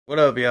What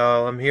up,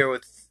 y'all? I'm here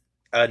with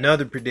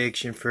another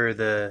prediction for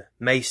the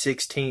May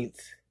 16th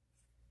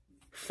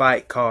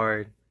fight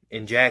card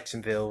in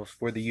Jacksonville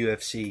for the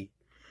UFC.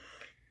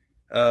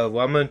 Well,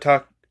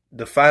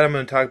 the fight I'm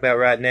going to talk about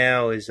right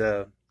now is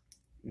Dan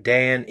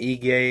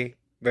Ige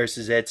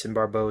versus Edson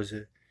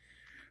Barboza.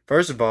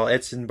 First of all,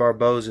 Edson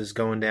Barboza is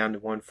going down to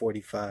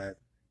 145.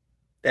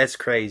 That's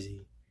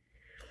crazy.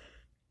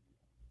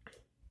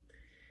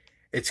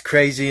 It's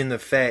crazy in the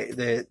fact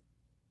that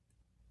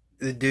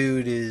the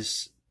dude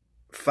is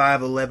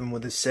 5'11"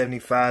 with a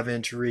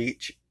 75-inch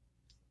reach.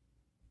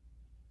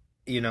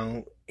 He's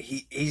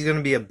going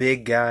to be a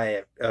big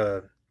guy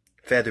at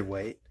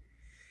featherweight.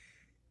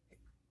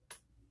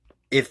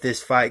 If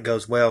this fight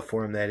goes well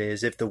for him, that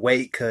is. If the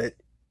weight cut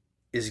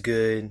is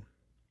good.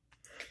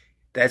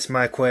 That's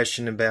my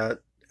question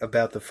about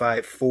the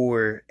fight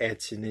for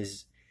Edson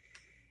is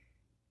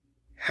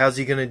how's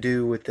he going to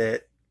do with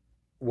that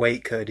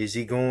weight cut? Is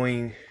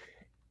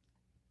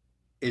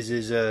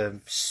his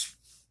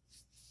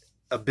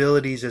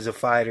abilities as a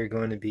fighter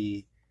going to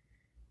be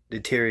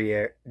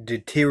deteriorated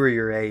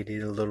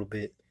a little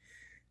bit?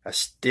 I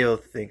still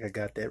think I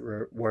got that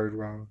word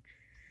wrong.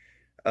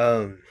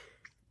 Will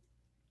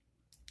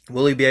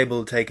he be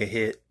able to take a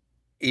hit?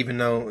 Even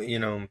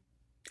though,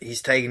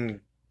 he's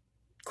taken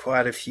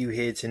quite a few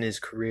hits in his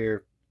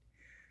career.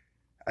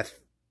 I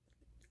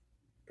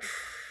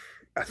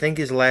think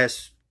his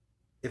last,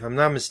 if I'm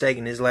not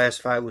mistaken, his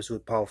last fight was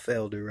with Paul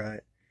Felder,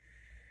 right?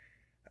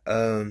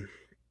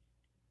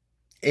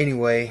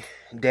 Anyway,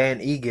 Dan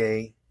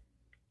Ige,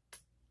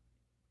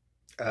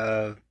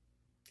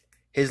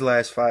 his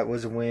last fight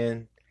was a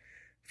win.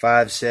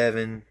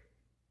 5'7",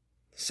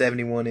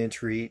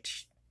 71-inch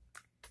reach.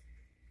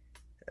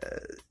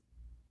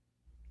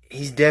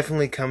 He's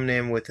definitely coming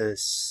in with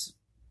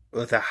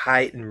a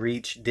height and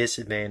reach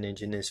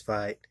disadvantage in this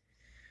fight.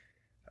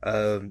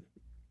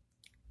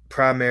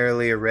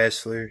 Primarily a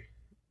wrestler.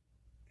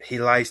 He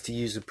likes to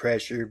use the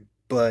pressure,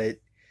 but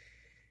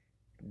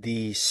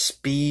the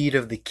speed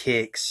of the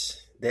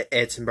kicks that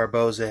Edson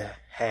Barboza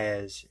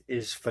has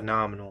is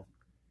phenomenal.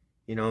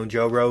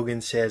 Joe Rogan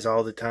says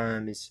all the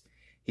time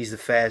he's the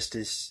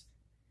fastest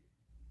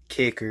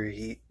kicker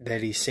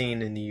that he's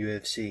seen in the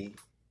UFC.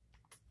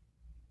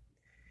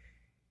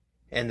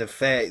 And the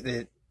fact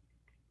that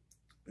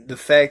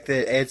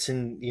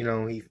Edson,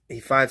 he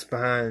fights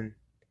behind,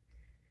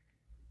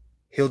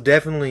 he'll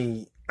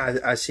definitely,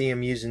 I see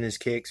him using his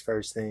kicks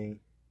first thing,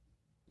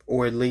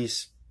 or at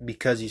least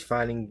because he's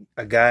fighting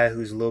a guy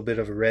who's a little bit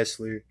of a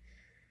wrestler.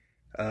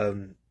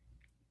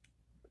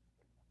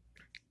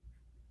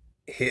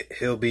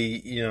 He'll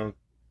be,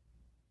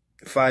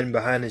 fighting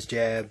behind his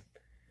jab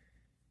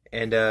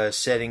and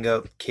setting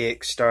up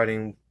kicks,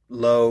 starting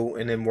low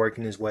and then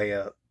working his way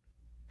up.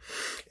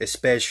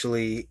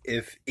 Especially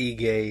if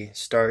Ige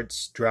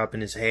starts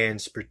dropping his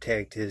hands to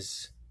protect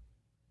his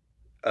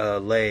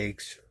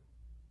legs,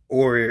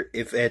 or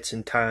if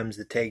Edson times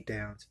the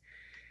takedowns.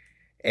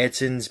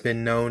 Edson's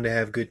been known to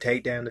have good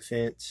takedown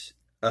defense.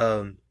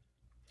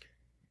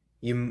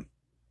 You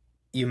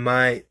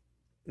might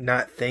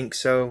not think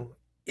so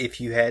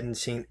if you hadn't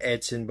seen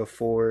Edson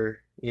before,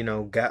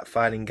 got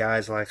fighting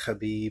guys like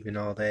Khabib and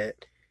all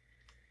that.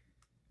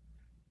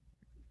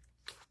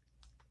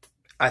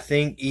 I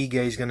think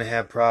Ige's going to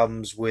have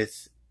problems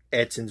with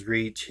Edson's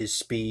reach, his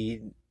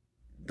speed,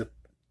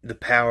 the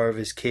power of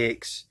his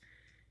kicks,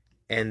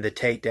 and the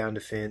takedown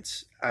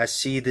defense. I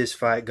see this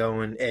fight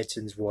going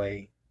Edson's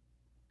way.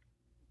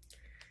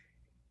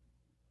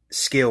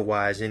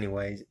 Skill-wise,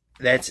 anyway.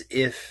 That's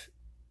if,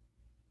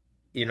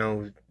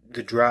 the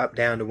drop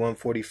down to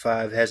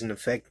 145 hasn't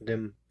affected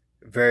him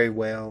very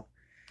well.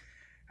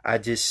 I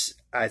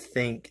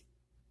think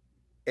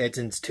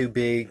Edson's too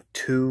big,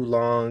 too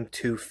long,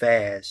 too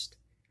fast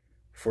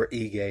for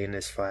Ige in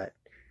this fight.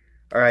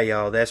 Alright,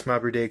 y'all, that's my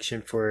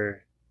prediction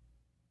for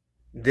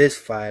this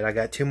fight. I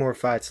got two more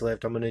fights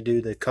left. I'm going to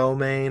do the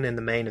co-main and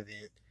the main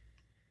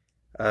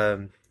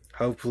event.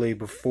 Hopefully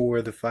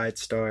before the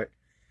fights start.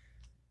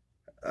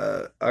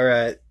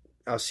 Alright,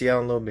 I'll see y'all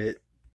in a little bit.